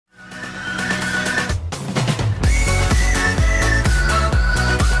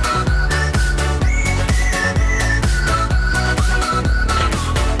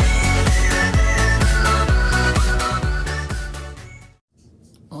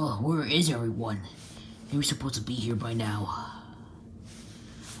Oh, where is everyone? They were supposed to be here by now.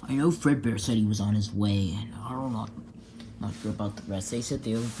 I know Fredbear said he was on his way, and I don't know. Not sure about the rest. They said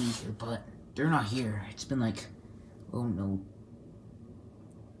they would be here, but they're not here. It's been like, oh no,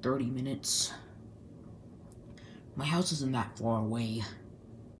 30 minutes. My house isn't that far away.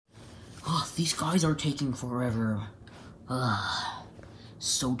 Oh, these guys are taking forever.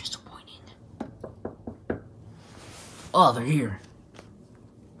 So disappointing. Oh, they're here.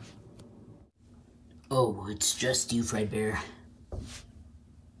 Oh, it's just you, Fredbear.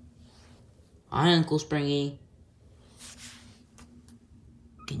 Hi, Uncle Springy.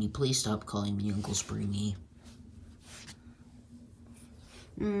 Can you please stop calling me Uncle Springy?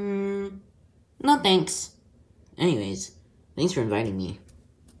 No thanks. Anyways, thanks for inviting me.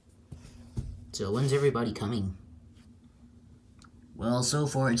 So, when's everybody coming? Well, so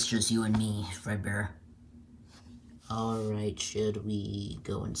far it's just you and me, Fredbear. Alright, should we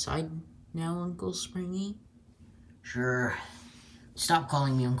go inside now, Uncle Springy? Sure. Stop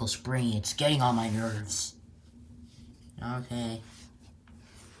calling me Uncle Springy, it's getting on my nerves. Okay.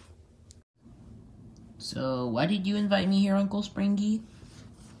 So, why did you invite me here, Uncle Springy?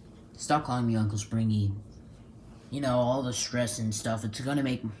 Stop calling me Uncle Springy. You know, all the stress and stuff, it's gonna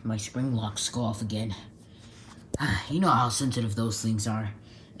make my spring locks go off again. You know how sensitive those things are.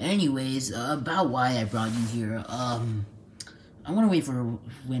 Anyways, about why I brought you here, I wanna wait for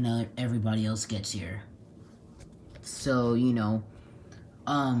when everybody else gets here. So, you know,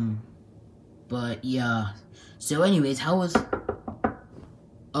 but yeah. So anyways, how was...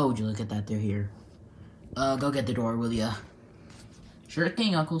 Oh, would you look at that, they're here. Go get the door, will ya? Sure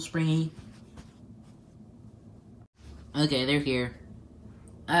thing, Uncle Springy. Okay, they're here.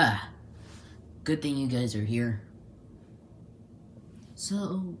 Good thing you guys are here.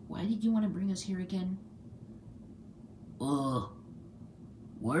 So, why did you want to bring us here again?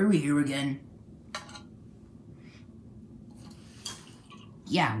 Why are we here again?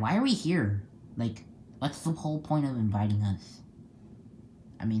 Yeah, why are we here? Like, what's the whole point of inviting us?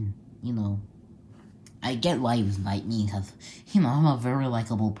 I mean, you know, I get why you invite me, because, you know, I'm a very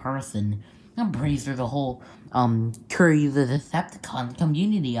likable person. I'm pretty sure the whole, Curry the Decepticon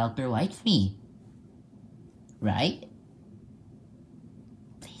community out there likes me. Right?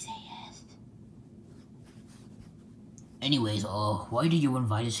 Please say yes. Anyways, why did you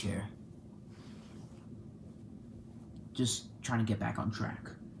invite us here? Just trying to get back on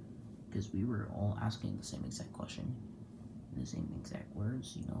track. Because we were all asking the same exact question. In the same exact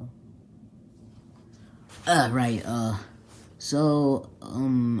words, you know. Right, so,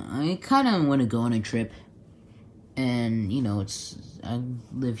 I kinda wanna go on a trip. And, you know, I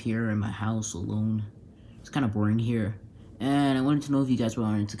live here in my house alone. It's kinda boring here. And I wanted to know if you guys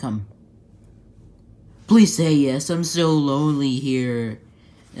wanted to come. Please say yes, I'm so lonely here.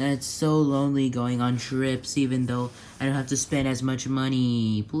 And it's so lonely going on trips, even though I don't have to spend as much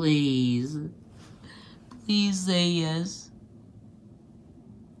money. Please. Please say yes.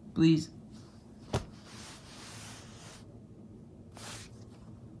 Please.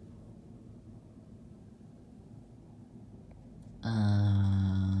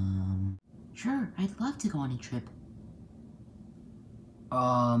 Sure, I'd love to go on a trip.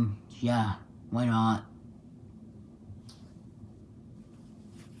 Yeah, why not?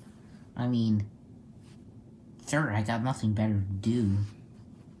 I mean, sure, I got nothing better to do.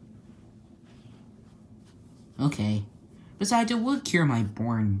 Okay. Besides, it would cure my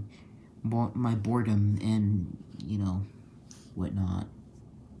boredom and, you know, whatnot.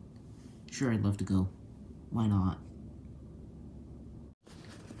 Sure, I'd love to go. Why not?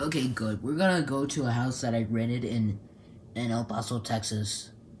 Okay, good. We're gonna go to a house that I rented in El Paso,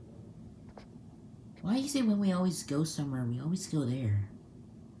 Texas. Why do you say when we always go somewhere, we always go there?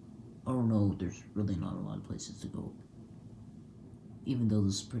 Oh no, there's really not a lot of places to go. Even though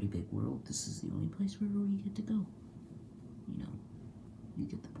this is a pretty big world, this is the only place where we get to go. You know, you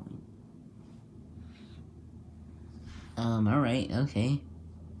get the point. Alright, okay.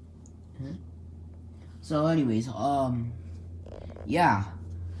 Huh? So anyways, yeah.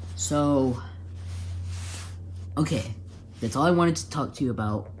 So, okay, that's all I wanted to talk to you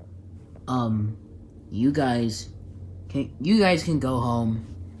about. You guys can go home,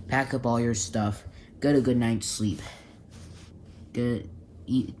 pack up all your stuff, get a good night's sleep,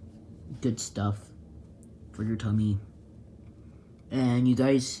 eat good stuff for your tummy, and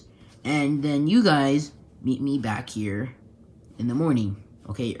then you guys meet me back here in the morning.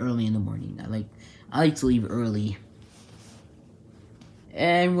 Okay, early in the morning. I like to leave early.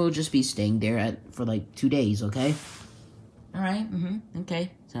 And we'll just be staying there for like 2 days, okay? Alright,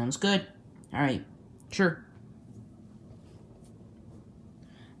 okay. Sounds good. Alright, sure.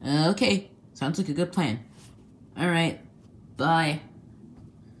 Okay, sounds like a good plan. Alright, bye.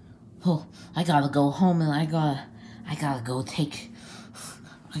 Oh, I gotta go home and I gotta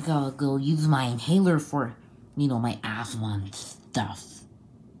go use my inhaler for, my asthma and stuff.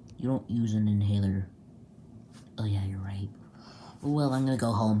 You don't use an inhaler. Oh yeah, you're right. Well, I'm gonna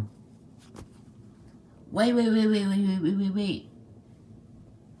go home. Wait.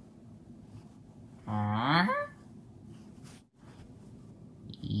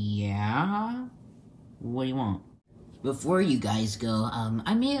 Yeah? What do you want? Before you guys go,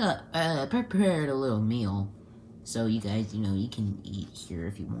 I made prepared a little meal. So you guys, you can eat here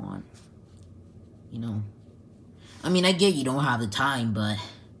if you want. I mean, I get you don't have the time, but,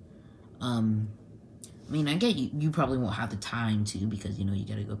 I get you probably won't have the time to because, you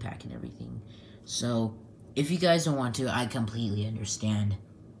gotta go pack and everything. So, if you guys don't want to, I completely understand.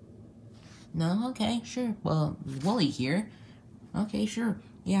 No? Okay, sure. Well, we'll eat here. Okay, sure.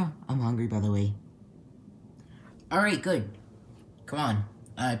 Yeah, I'm hungry, by the way. Alright, good. Come on.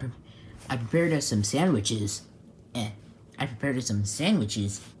 I prepared us some sandwiches. I prepared us some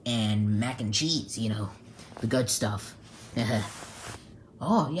sandwiches and mac and cheese, the good stuff.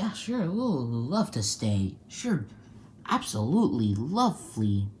 Oh, yeah, sure. We'll love to stay. Sure. Absolutely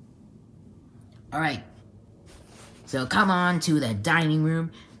lovely. Alright. So come on to the dining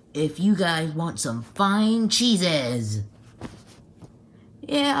room if you guys want some fine cheeses.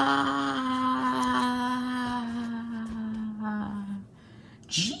 Yeah.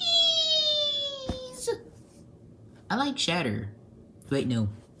 Cheese. I like cheddar. Wait, no.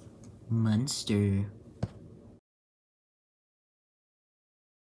 Munster.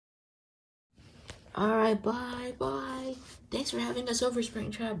 Alright, bye. Thanks for having us over,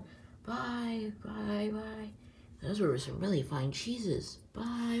 Springtrap. Bye. Those were some really fine cheeses.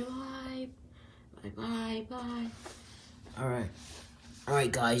 Bye.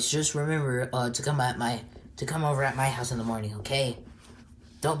 Alright, guys, just remember to come over at my house in the morning, okay?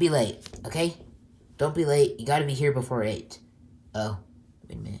 Don't be late, okay? Don't be late. You gotta be here before 8. Oh,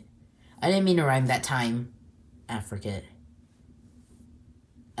 wait a minute. I didn't mean to rhyme that time. I forget.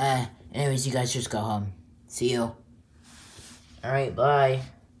 Anyways, you guys just go home. See you. Alright, bye.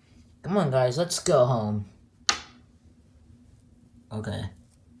 Come on, guys, let's go home. Okay.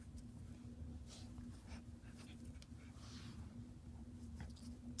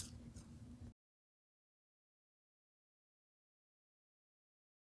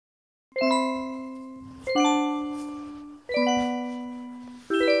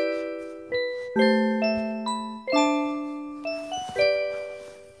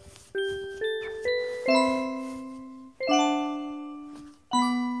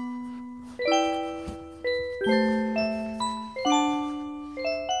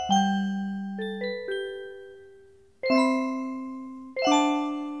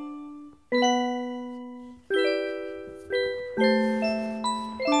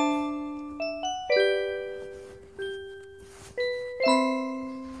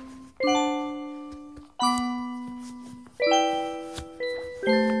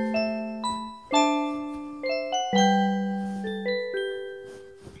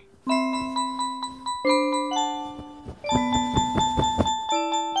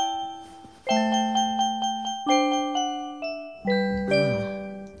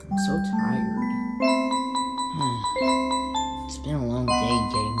 I'm so tired. It's been a long day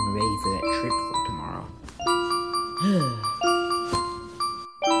getting ready for that trip for tomorrow.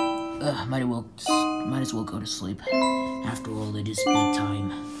 Might as well go to sleep. After all, it is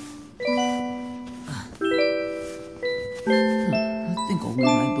bedtime. I think I'll read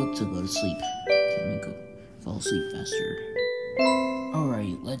my book to go to sleep. Let me go fall asleep faster.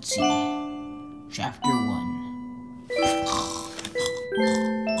 Alright, let's see. Chapter 1.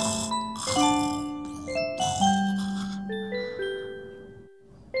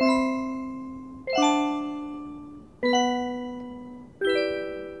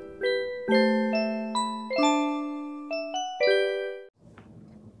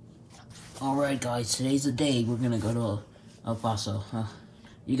 Alright guys, today's the day we're gonna go to El Paso.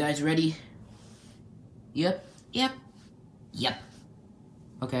 You guys ready? Yep.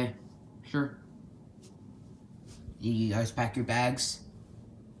 Okay, sure. You guys pack your bags?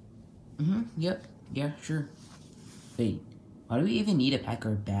 Yep. Yeah, sure. Wait, why do we even need to pack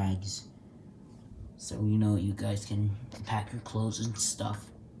our bags? So, you guys can pack your clothes and stuff.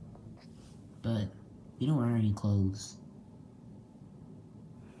 But, you don't wear any clothes.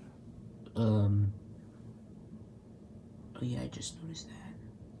 Oh yeah, I just noticed that.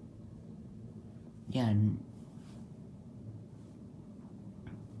 Yeah,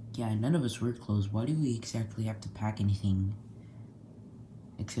 none of us wear clothes. Why do we exactly have to pack anything?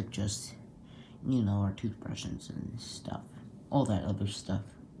 except just, you know, our toothbrushes and stuff. All that other stuff.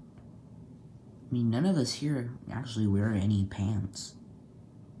 I mean, none of us here actually wear any pants.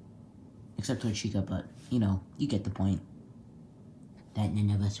 Except for Chica, but, you know, you get the point. That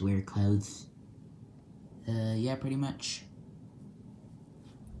none of us wear clothes. Yeah, pretty much.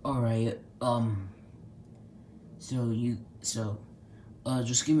 Alright,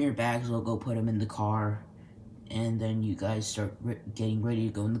 just give me your bags, I'll go put them in the car, and then you guys start getting ready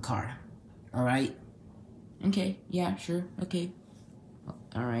to go in the car. Alright? Okay, yeah, sure, okay.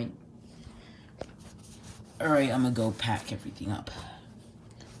 Alright. Alright, I'm gonna go pack everything up.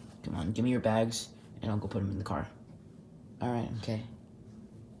 Come on, give me your bags, and I'll go put them in the car. Alright, okay.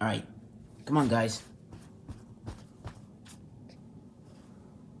 Alright, come on, guys.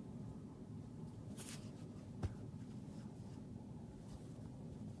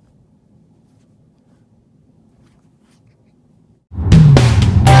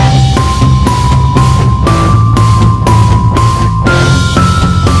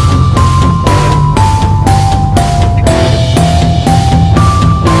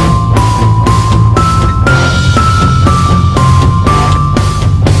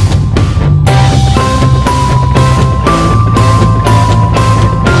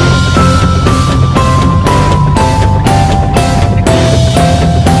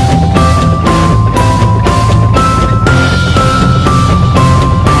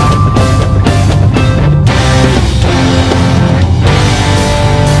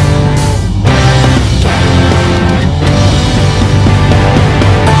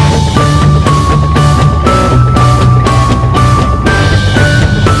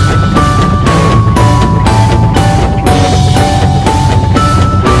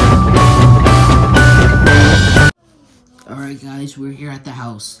 Alright guys, we're here at the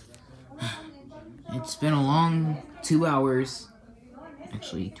house. It's been a long 2 hours.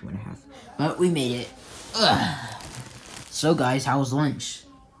 Actually, 2.5. But we made it. Ugh. So guys, how was lunch?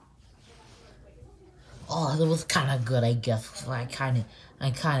 Oh, it was kind of good, I guess. I kind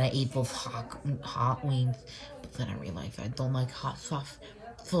of ate those hot wings, but then I realized I don't like hot sauce.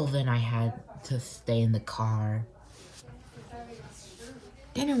 So then I had to stay in the car.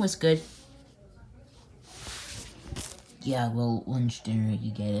 Dinner was good. Yeah, well, lunch, dinner,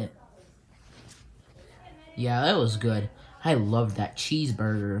 you get it. Yeah, that was good. I loved that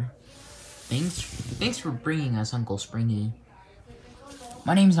cheeseburger. Thanks for bringing us, Uncle Springy.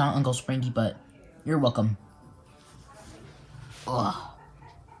 My name's not Uncle Springy, but you're welcome. Ugh,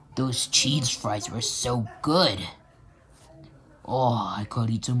 those cheese fries were so good. Oh, I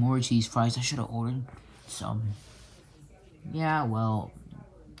could eat some more cheese fries. I should have ordered some. Yeah, well,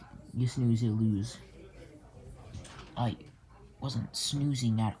 you snooze, you lose. I wasn't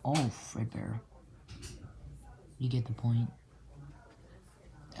snoozing at all, Fredbear. You get the point.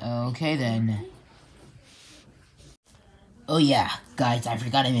 Okay, then. Oh yeah, guys, I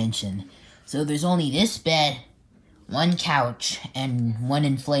forgot to mention. So there's only this bed, one couch, and one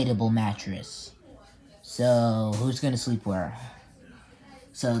inflatable mattress. So, who's gonna sleep where?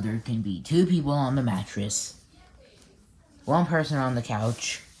 So there can be 2 people on the mattress, 1 person on the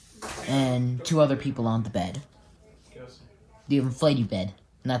couch, and 2 other people on the bed. The inflated bed,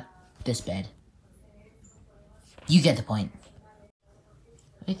 not this bed. You get the point.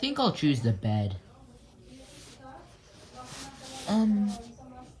 I think I'll choose the bed.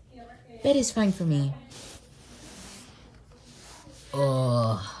 Bed is fine for me.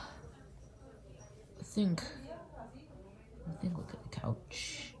 I think we'll get the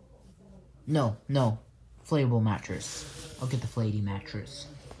couch. No, inflatable mattress. I'll get the flatty mattress.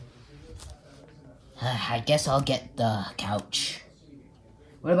 I guess I'll get the couch.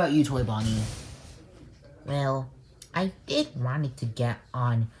 What about you, Toy Bonnie? Well, I did want to get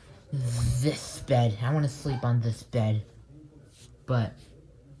on this bed. I want to sleep on this bed. But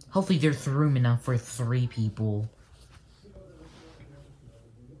hopefully there's room enough for 3 people.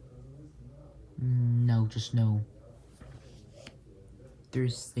 No, just no.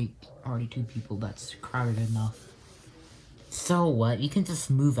 There's like already 2 people. That's crowded enough. So what? You can just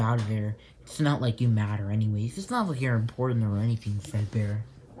move out of there. It's not like you matter anyways. It's not like you're important or anything, Fredbear.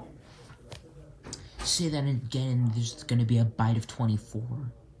 Say that again, there's gonna be a bite of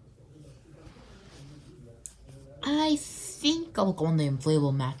 24. I think I'll go on the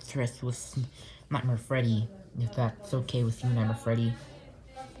inflatable mattress with Nightmare Freddy. If that's okay with you, Nightmare Freddy.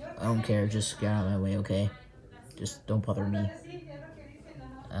 I don't care, just get out of my way, okay? Just don't bother me.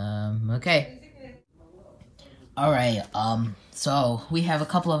 Okay. Alright, so we have a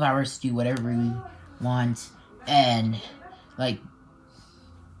couple of hours to do whatever we want, and, like,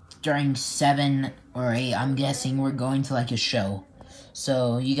 during 7 or 8, I'm guessing we're going to, like, a show.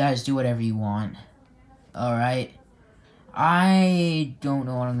 So, you guys do whatever you want. Alright? I don't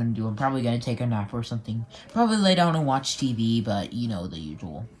know what I'm gonna do. I'm probably gonna take a nap or something. Probably lay down and watch TV, but you know the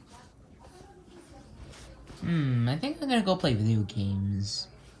usual. I think I'm gonna go play video games.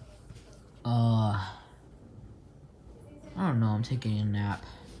 I don't know, I'm taking a nap.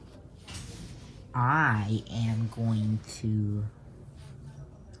 I am going to...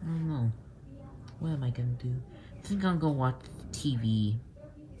 I don't know. What am I gonna do? I think I'm gonna watch TV.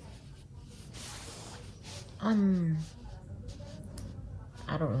 I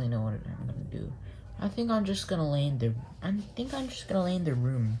don't really know what I'm gonna do. I think I'm just gonna lay in the...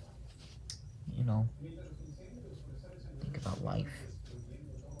 room. You know. Think about life.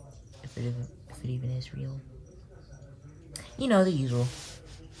 If it even is real. You know, the usual.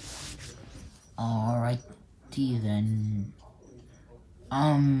 Alrighty then.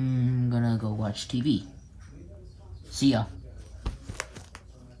 I'm gonna go watch TV. See ya.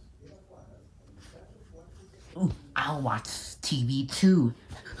 Ooh, I'll watch TV too.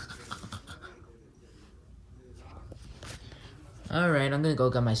 Alright, I'm gonna go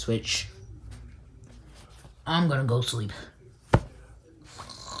get my Switch. I'm gonna go sleep.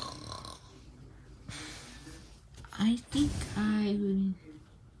 I think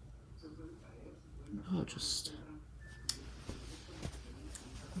I'll just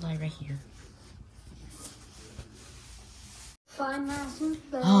lie right here.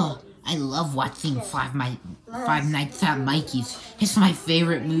 Oh, I love watching Five Nights at Mikey's. It's my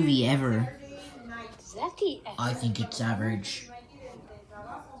favorite movie ever. I think it's average.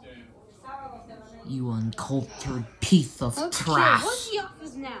 You uncultured piece of trash. What's the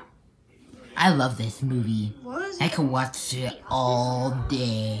office now? I love this movie. I could watch it all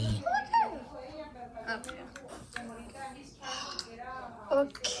day.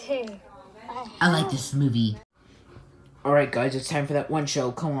 Okay. I like this movie. Alright guys, it's time for that one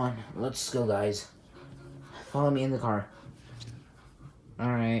show. Come on, let's go guys. Follow me in the car.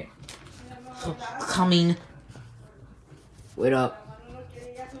 Alright. Coming. Wait up.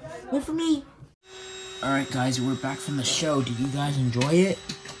 Wait for me. Alright guys, we're back from the show. Did you guys enjoy it?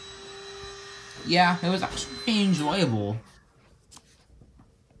 Yeah, it was actually pretty enjoyable.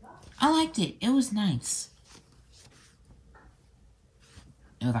 I liked it. It was nice.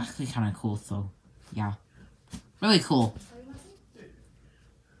 It was actually kind of cool, so yeah. Really cool.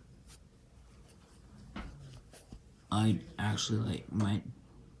 I'd actually might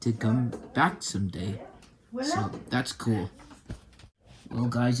to come back someday. So that's cool. Well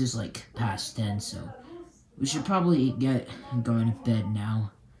guys, it's past 10, so we should probably get going to bed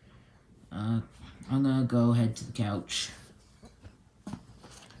now. I'm gonna go head to the couch.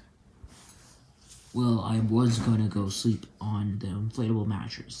 Well, I was gonna go sleep on the inflatable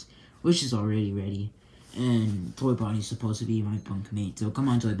mattress, which is already ready. And Toy Bonnie's supposed to be my bunkmate, so come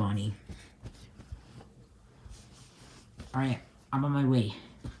on, Toy Bonnie. Alright, I'm on my way.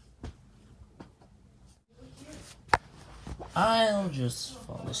 I'll just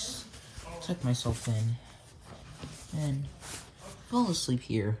tuck myself in, and fall asleep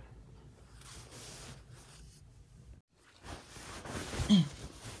here.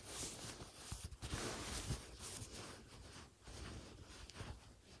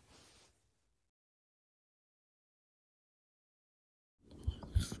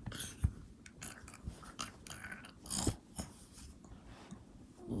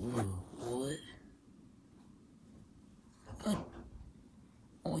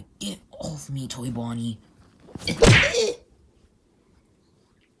 Oh, get off me, Toy Bonnie.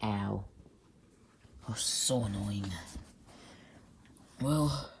 Ow. Oh, so annoying.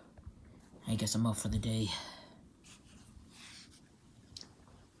 Well, I guess I'm up for the day.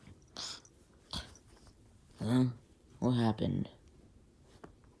 Huh? What happened?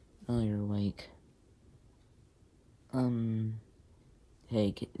 Oh, you're awake.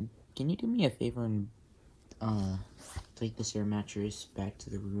 Hey, can you do me a favor and, take this air mattress back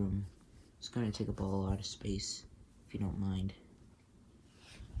to the room? It's gonna take up a lot of space, if you don't mind.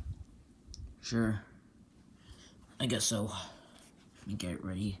 Sure. I guess so. Let me get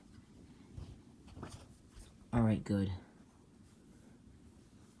ready. Alright, good.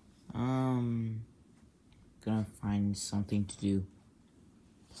 Gonna find something to do.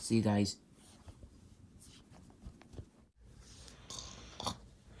 See you guys.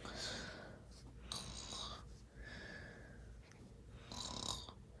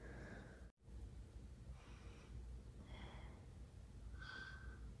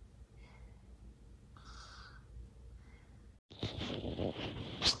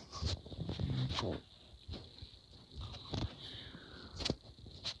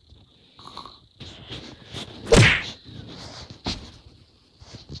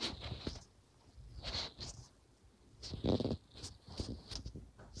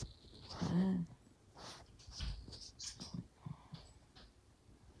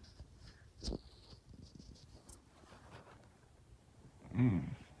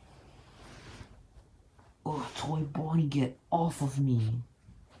 Toy Bonnie, get off of me.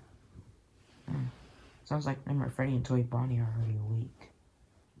 Sounds like Nightmare Freddy and Toy Bonnie are already awake.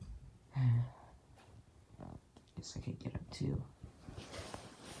 Guess I could get up too.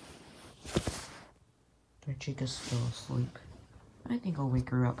 Toy Chica's still asleep. I think I'll wake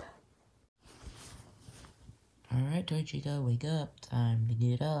her up. Alright, Toy Chica, wake up. Time to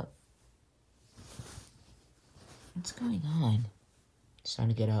get up. What's going on? It's time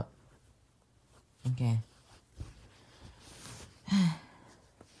to get up. Okay.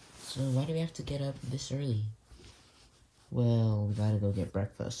 So why do we have to get up this early? Well, we gotta go get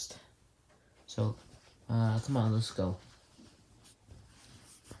breakfast. So, come on, let's go.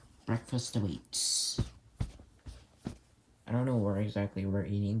 Breakfast awaits. I don't know where exactly we're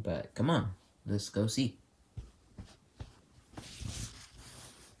eating, but come on, let's go see.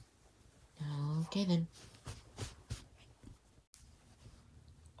 Okay then.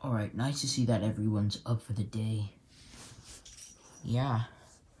 Alright, nice to see that everyone's up for the day. Yeah.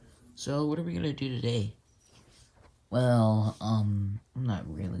 So, what are we gonna do today? Well, I'm not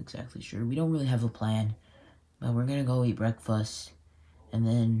really exactly sure. We don't really have a plan. But we're gonna go eat breakfast. And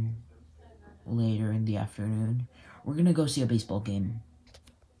then, later in the afternoon, we're gonna go see a baseball game.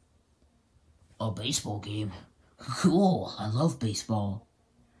 A baseball game? Cool, I love baseball.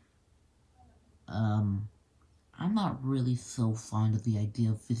 I'm not really so fond of the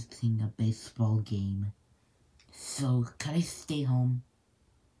idea of visiting a baseball game. So, can I stay home?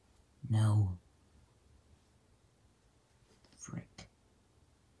 No. Frick.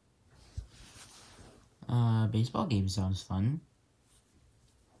 Baseball game sounds fun.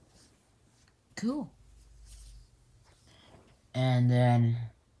 Cool. And then,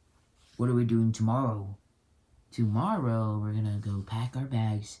 what are we doing tomorrow? Tomorrow, we're gonna go pack our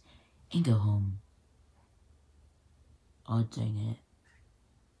bags and go home. Oh, dang it.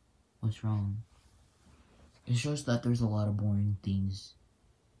 What's wrong? It shows that there's a lot of boring things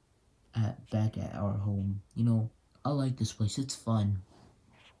back at our home. You know, I like this place. It's fun.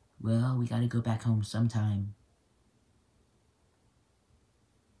 Well, we gotta go back home sometime.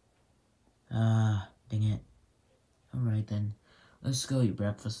 Dang it. Alright then. Let's go eat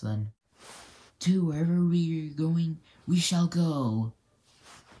breakfast then. To wherever we're going, we shall go.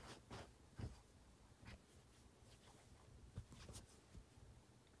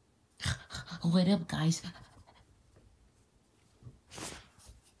 What up, guys?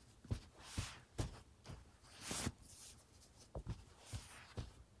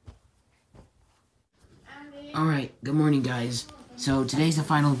 Alright, good morning, guys. So, today's the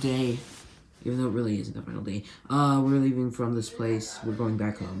final day. Even though it really isn't the final day. We're leaving from this place. We're going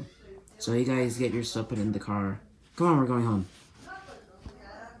back home. So, you guys get your stuff put in the car. Come on, we're going home.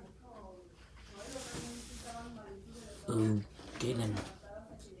 Okay, then.